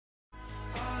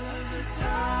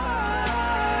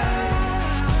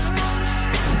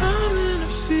I'm in a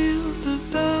field of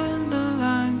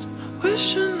dandelions,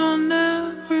 wishing on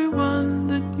everyone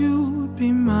that you'd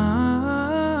be mine,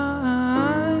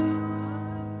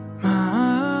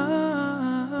 mine.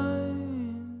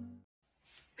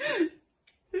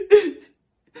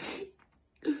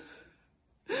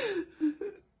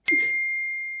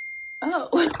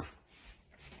 Oh.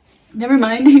 Never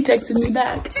mind, he texted me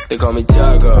back. They call me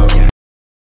Tiago.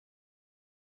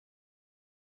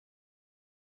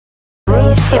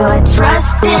 Place your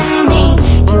trust in me.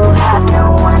 You have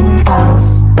no one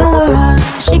else. Laura,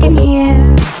 she can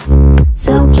hear.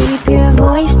 So keep your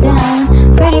voice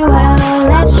down. Pretty well,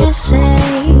 let's just say.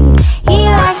 He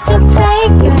likes to play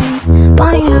games.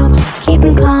 Bonnie helps keep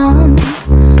him calm.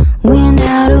 When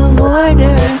out of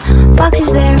order,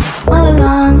 Foxy's there all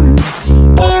along.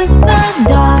 In the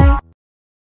dark.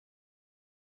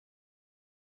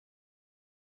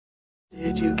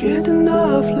 Did you get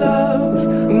enough love,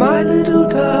 my little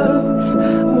dove?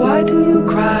 Why do you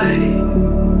cry?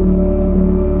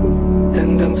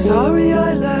 And I'm sorry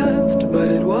I left, but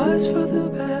it was for the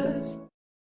best.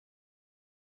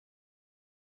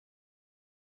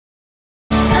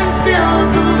 I'm still a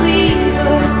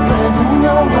believer, but I don't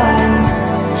know why.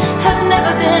 Have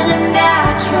never been a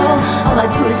natural. All I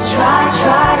do is try.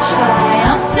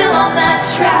 I'm still on that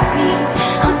trapeze.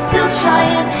 I'm still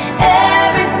trying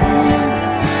everything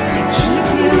to keep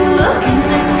you looking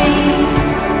at me.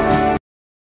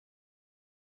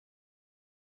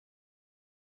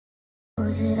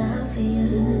 Was it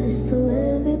obvious to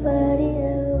everybody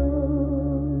else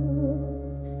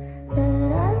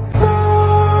that I'm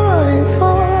falling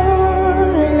for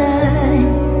a lie?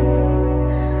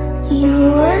 You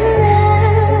were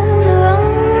never on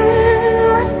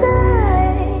my side.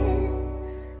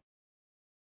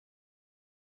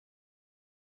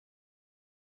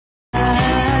 I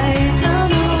don't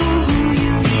know who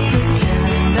you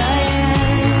pretend I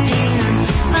am.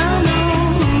 I know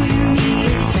who you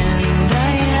pretend I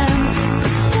am.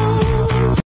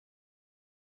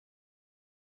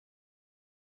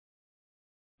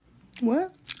 What?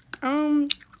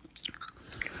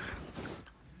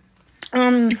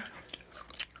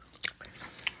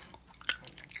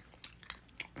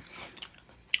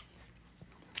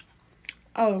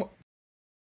 Oh.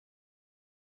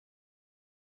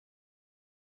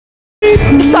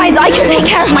 Besides, I can take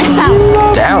care of myself.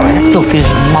 Darren. Look, here's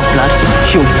my blood.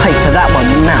 She'll pay for that one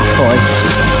now, for it.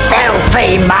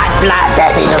 Selfie, my blood,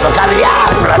 that is the kind of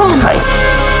blood.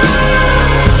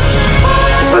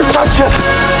 Don't touch her.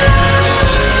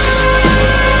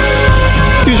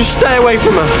 You just stay away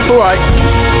from her, alright?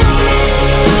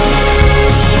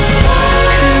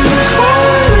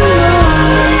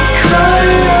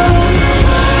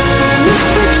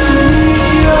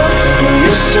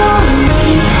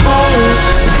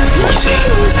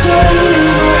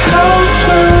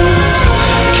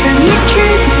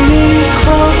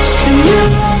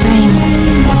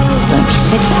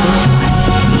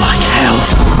 Like hell.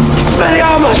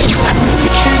 Expelliarmus!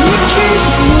 Can you keep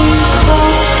me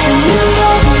close? Can you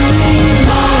love me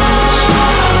most?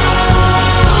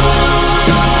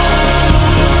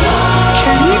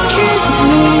 Can you keep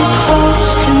me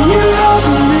close? Can you love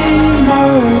me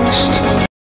most?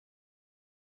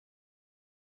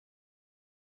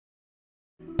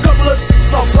 Couple of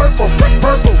purple,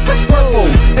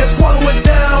 and swallow it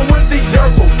down with the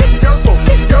purple.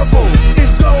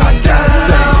 It's going down.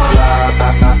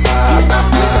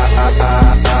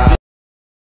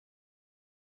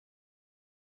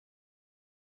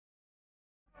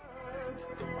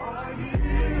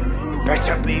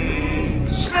 Better be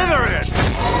Slytherin!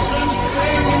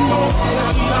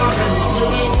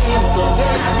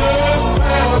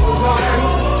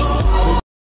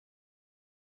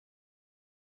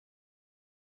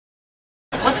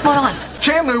 What's going on?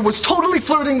 Chandler was totally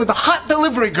flirting with a hot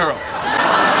delivery girl.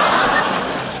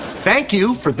 Thank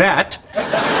you for that.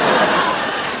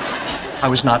 I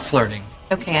was not flirting.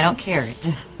 Okay, I don't care.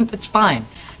 It's fine.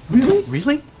 Really?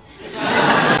 Really?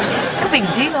 No big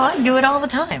deal. I do it all the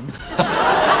time.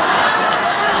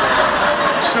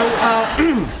 So,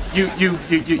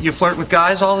 you flirt with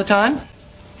guys all the time?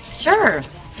 Sure.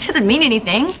 It doesn't mean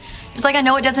anything. Just like I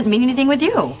know it doesn't mean anything with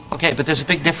you. Okay, but there's a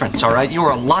big difference, all right? You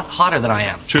are a lot hotter than I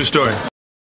am. True story.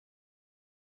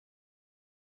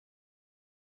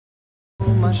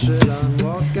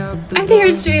 I'm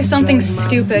here to do something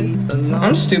stupid.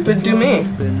 I'm stupid, do me.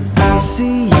 I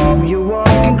see you, you're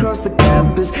walking across the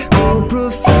campus. Cool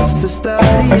professor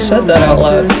studying. I said that out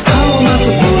loud. How am I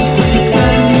supposed to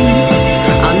pretend?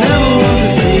 I never want to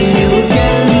see you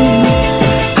again.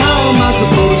 How am I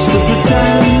supposed to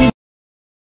pretend?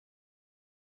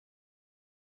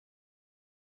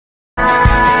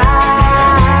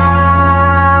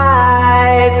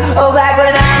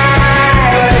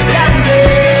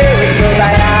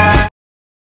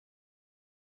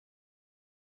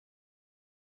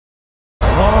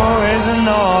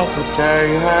 beautiful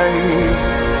day,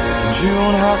 and you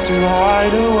don't have to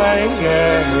hide away.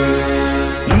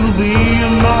 You'll be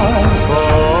my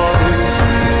boy.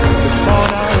 But for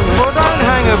now, Well, don't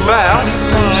hang about.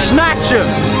 Snatch him.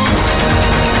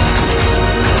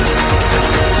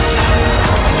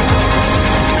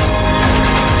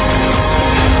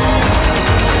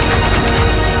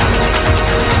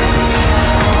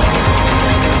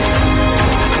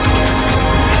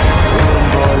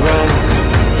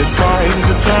 This fight is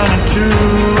a journey to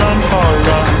run, boy,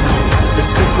 run. The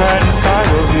secret inside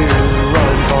of you,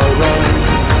 run, boy, run.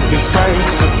 This race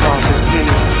is a prophecy,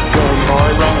 run,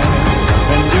 boy, run.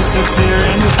 And disappear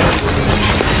in the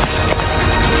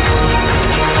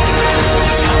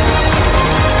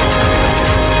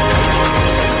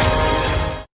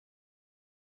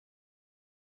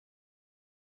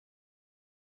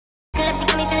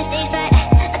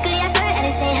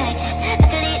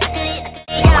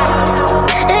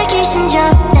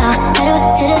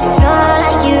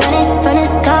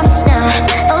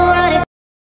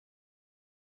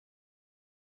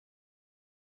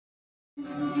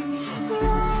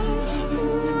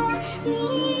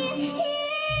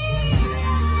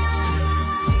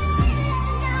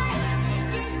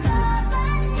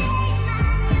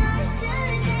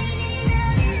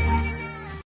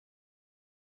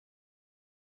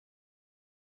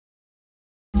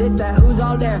This that who's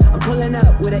all there? I'm pulling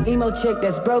up with an emo chick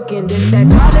that's broken. This that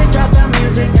college dropout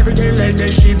music. Every day late day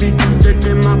she be too thick.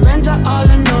 And my friends are all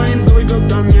annoying, but we go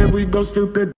dumb, yeah, we go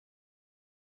stupid.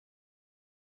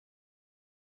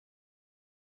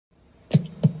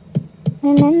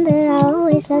 Remember, I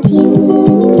always love you.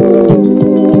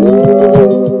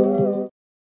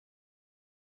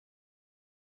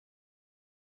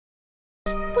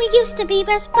 We used to be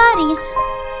best buddies,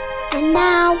 and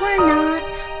now we're not.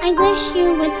 I wish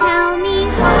you would tell me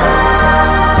why.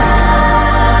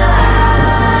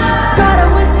 God, I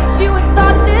wish that you had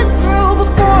thought this through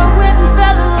before I went and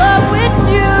fell in love with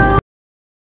you.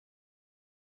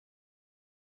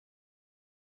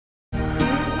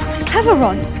 That was clever,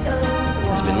 Ron.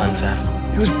 It's been known to have.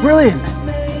 It was brilliant.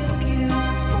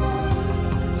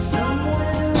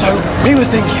 So, we were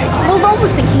thinking... Well, Ron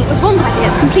was thinking it was Ron's idea.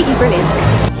 It's completely brilliant.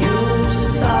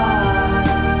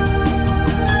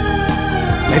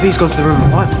 Maybe he's gone to the room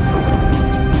and wiped.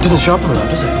 Doesn't show up on that,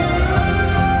 does he?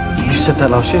 You said that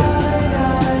last year.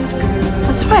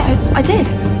 That's right, I did.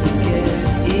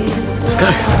 Let's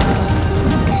go.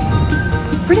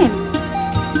 Brilliant.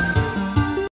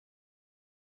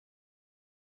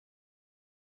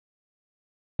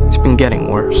 It's been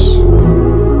getting worse.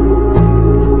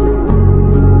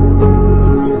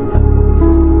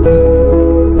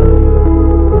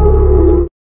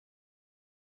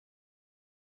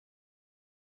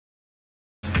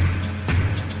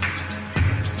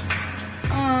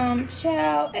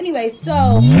 Ciao. Anyway,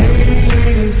 so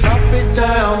ladies, drop it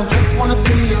down. Just wanna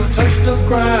see you touch the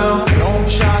ground. Don't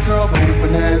shy, girl, go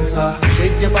bonanza.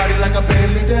 Shake your body like a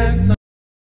belly dancer.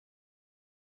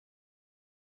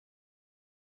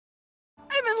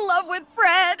 I'm in love with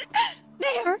Fred.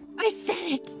 There, I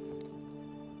said it.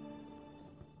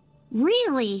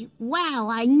 Really? Wow,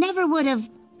 I never would have.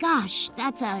 Gosh,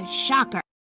 that's a shocker.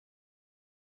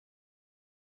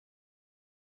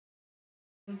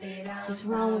 What's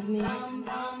wrong with me? Why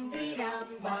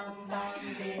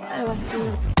do I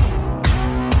feel?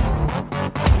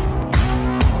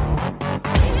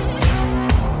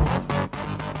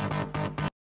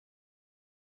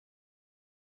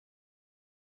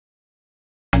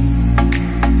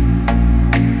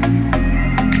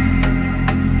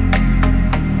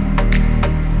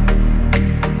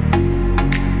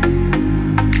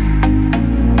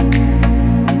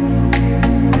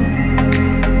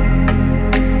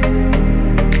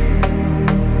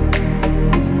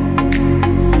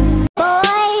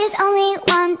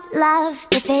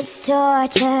 If it's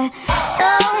torture,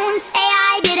 don't say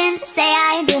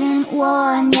I didn't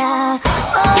warn ya.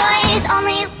 Boys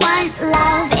only want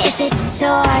love if it's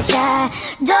torture.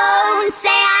 Don't say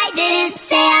I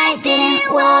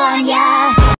didn't warn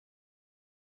ya.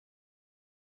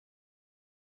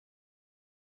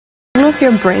 I don't know if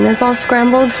your brain is all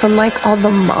scrambled from like all the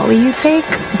Molly you take,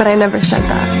 but I never said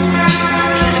that.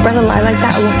 If you spread a lie like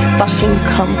that, I will fucking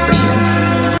come for you.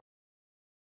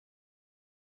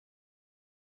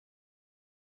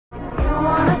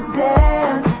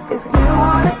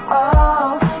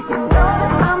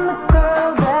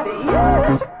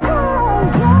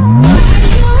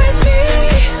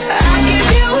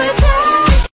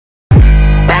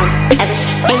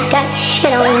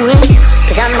 Shit on me,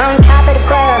 'cause I'm on top of the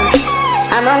world.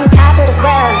 I'm on top of the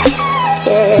world,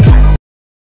 yeah.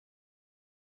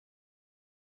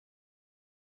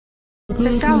 The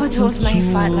Salvatores may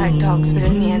fight like dogs, but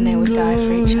in the end they would die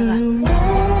for each other.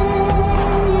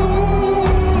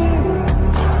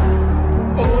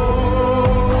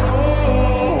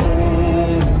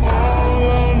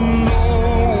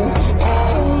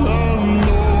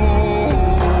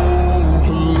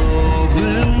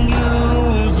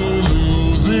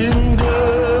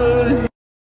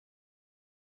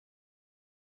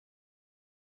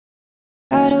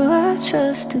 How do I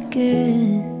trust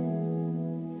again?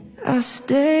 I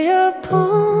stay up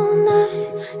all night,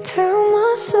 tell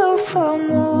myself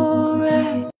I'm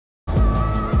alright.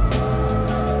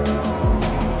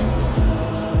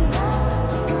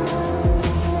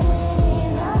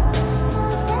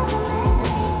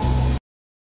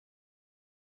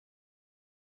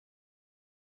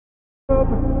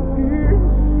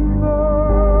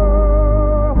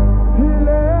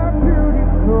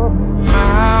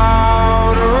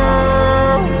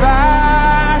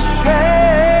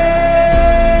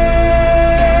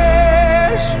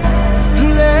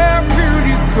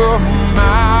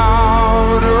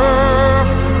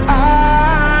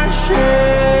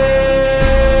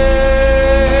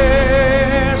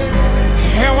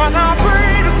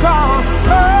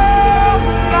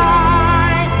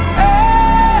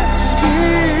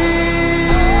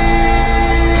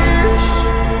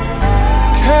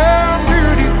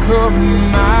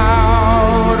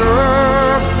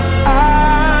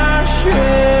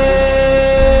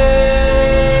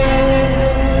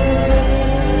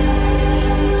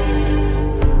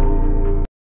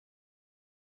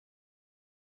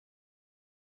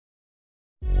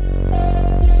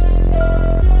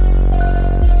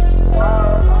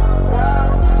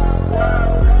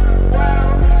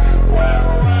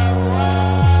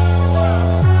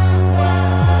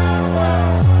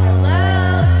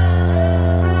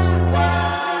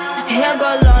 Hair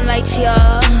go long like Chia,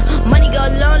 money go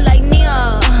long like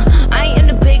Nia. I ain't in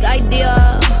the big idea.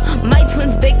 My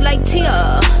twins big like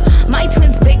Tia. My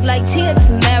twins big like Tia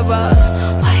Tamara.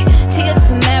 Why Tia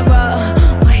Tamara?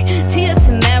 Why Tia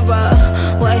Tamara?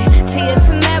 Why Tia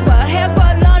Tamara? Hair go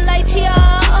long like Chia,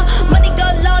 money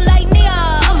go long like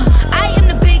Nia. I am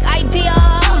the big idea.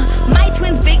 My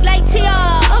twins big like Tia.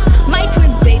 My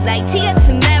twins big like Tia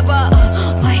Tamara.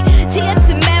 Why Tia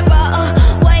Tamara?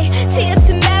 Why Tia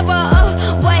Tamara?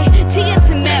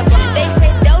 They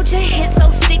said Doja hit so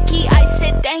sticky, I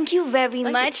said thank you very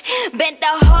much. Bent the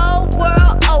whole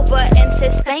world over and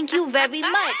said thank you very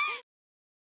much.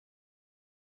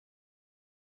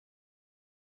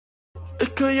 Es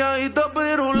calladita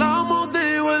pero la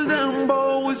motiva el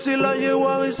dembow y si la llevo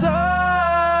a besar.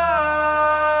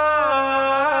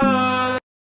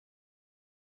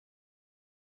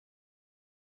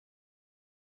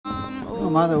 My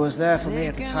mother was there for me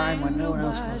at a time when no one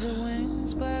else was.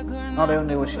 Not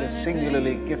only was she a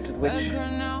singularly gifted witch, she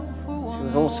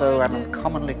was also an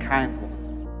uncommonly kind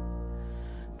woman.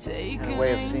 Her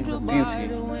way of seeing the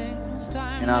beauty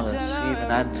in others,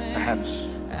 even and perhaps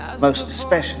most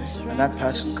especially when that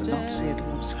person could not see it in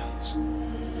themselves.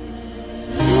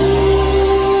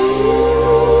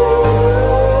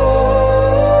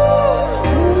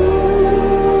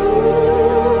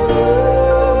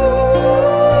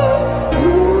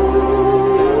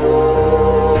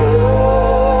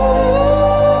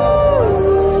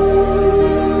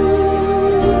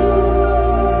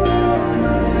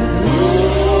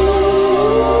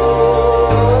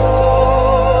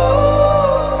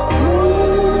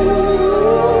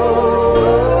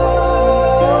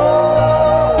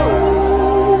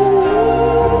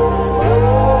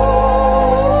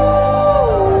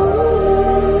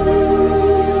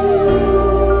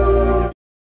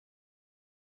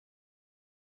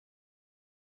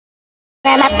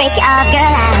 I'ma break you off,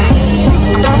 girl,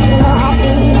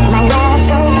 my love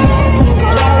so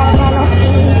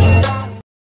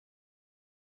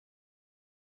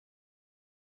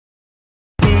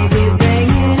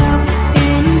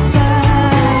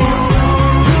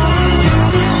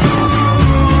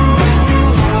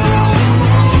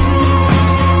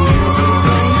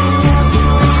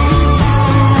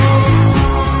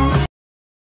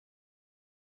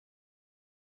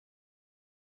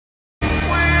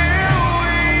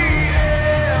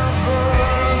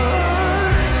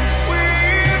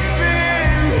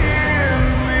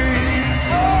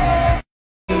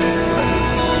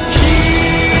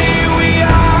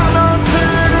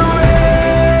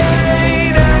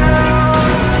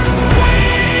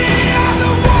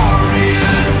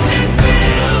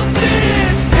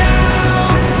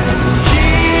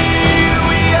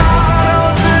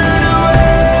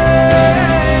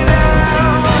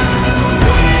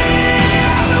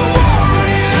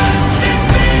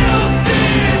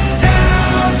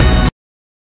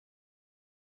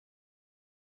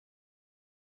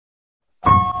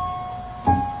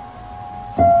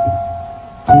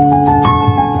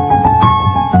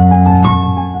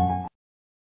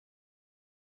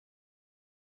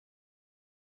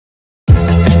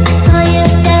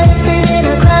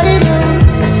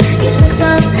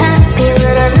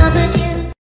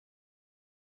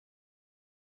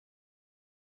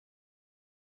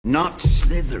Not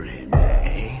Slytherin,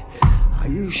 eh? Are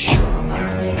you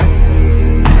sure?